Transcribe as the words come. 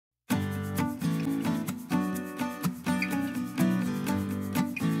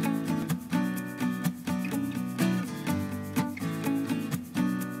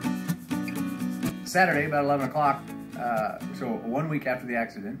Saturday, about 11 o'clock, so 1 week after the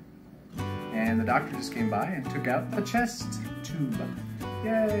accident, and the doctor just came by and took out a chest tube.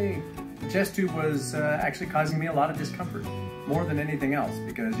 Yay! The chest tube was actually causing me a lot of discomfort, more than anything else,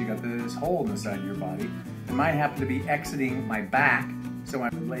 because you got this hole in the side of your body. It might happen to be exiting my back, so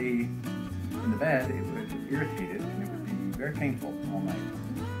when I would lay in the bed, it would irritate it, and it would be very painful all night.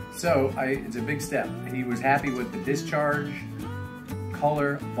 So it's a big step. He was happy with the discharge,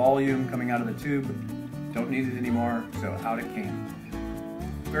 color, volume coming out of the tube. Don't need it anymore, so out it came.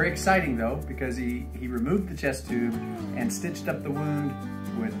 Very exciting though, because he removed the chest tube and stitched up the wound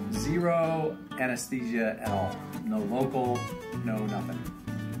with zero anesthesia at all. No local, no nothing.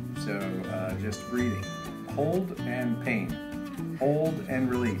 So just breathing. Hold and pain. Hold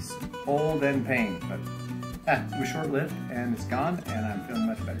and release. Hold and pain. But it was short-lived and it's gone and I'm feeling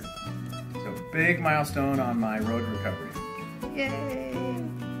much better. So big milestone on my road to recovery. Yay!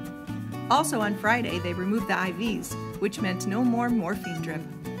 Also on Friday, they removed the IVs, which meant no more morphine drip.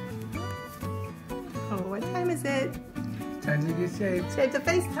 Oh, what time is it? Time to get shaved. Shave to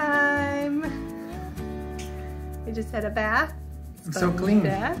FaceTime. We just had a bath. I'm so clean.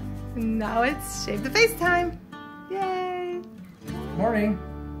 Bath. Now it's shave to FaceTime. Yay! Morning.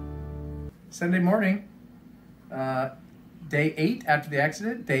 Sunday morning. Day 8 after the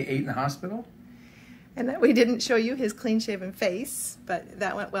accident. Day 8 in the hospital. And that we didn't show you his clean-shaven face, but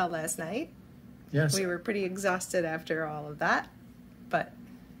that went well last night. Yes. We were pretty exhausted after all of that, but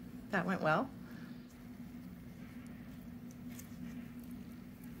that went well.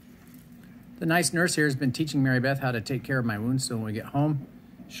 The nice nurse here has been teaching Mary Beth how to take care of my wounds, so when we get home,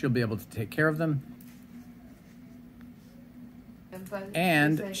 she'll be able to take care of them.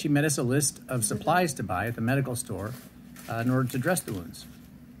 And she made us a list of supplies to buy at the medical store in order to dress the wounds.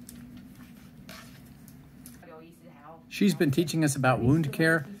 She's been teaching us about wound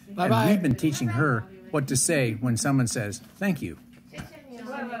care, and we've been teaching her what to say when someone says, thank you.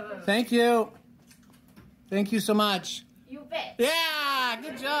 Thank you. Thank you so much. You bet. Yeah,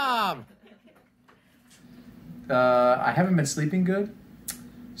 good job. I haven't been sleeping good,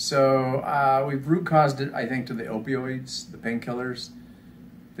 so we've root caused it, I think, to the opioids, the painkillers.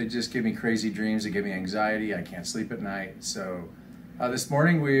 They just give me crazy dreams, they give me anxiety, I can't sleep at night. So this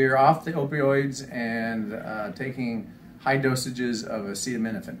morning we're off the opioids and taking high dosages of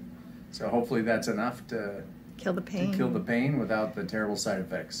acetaminophen. So hopefully that's enough to kill the pain without the terrible side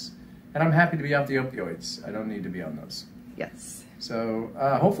effects. And I'm happy to be off the opioids. I don't need to be on those. Yes. So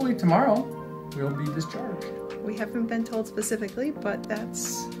hopefully tomorrow we'll be discharged. We haven't been told specifically, but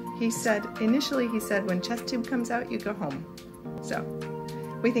initially he said when chest tube comes out, you go home. So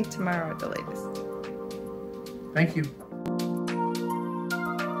we think tomorrow at the latest. Thank you.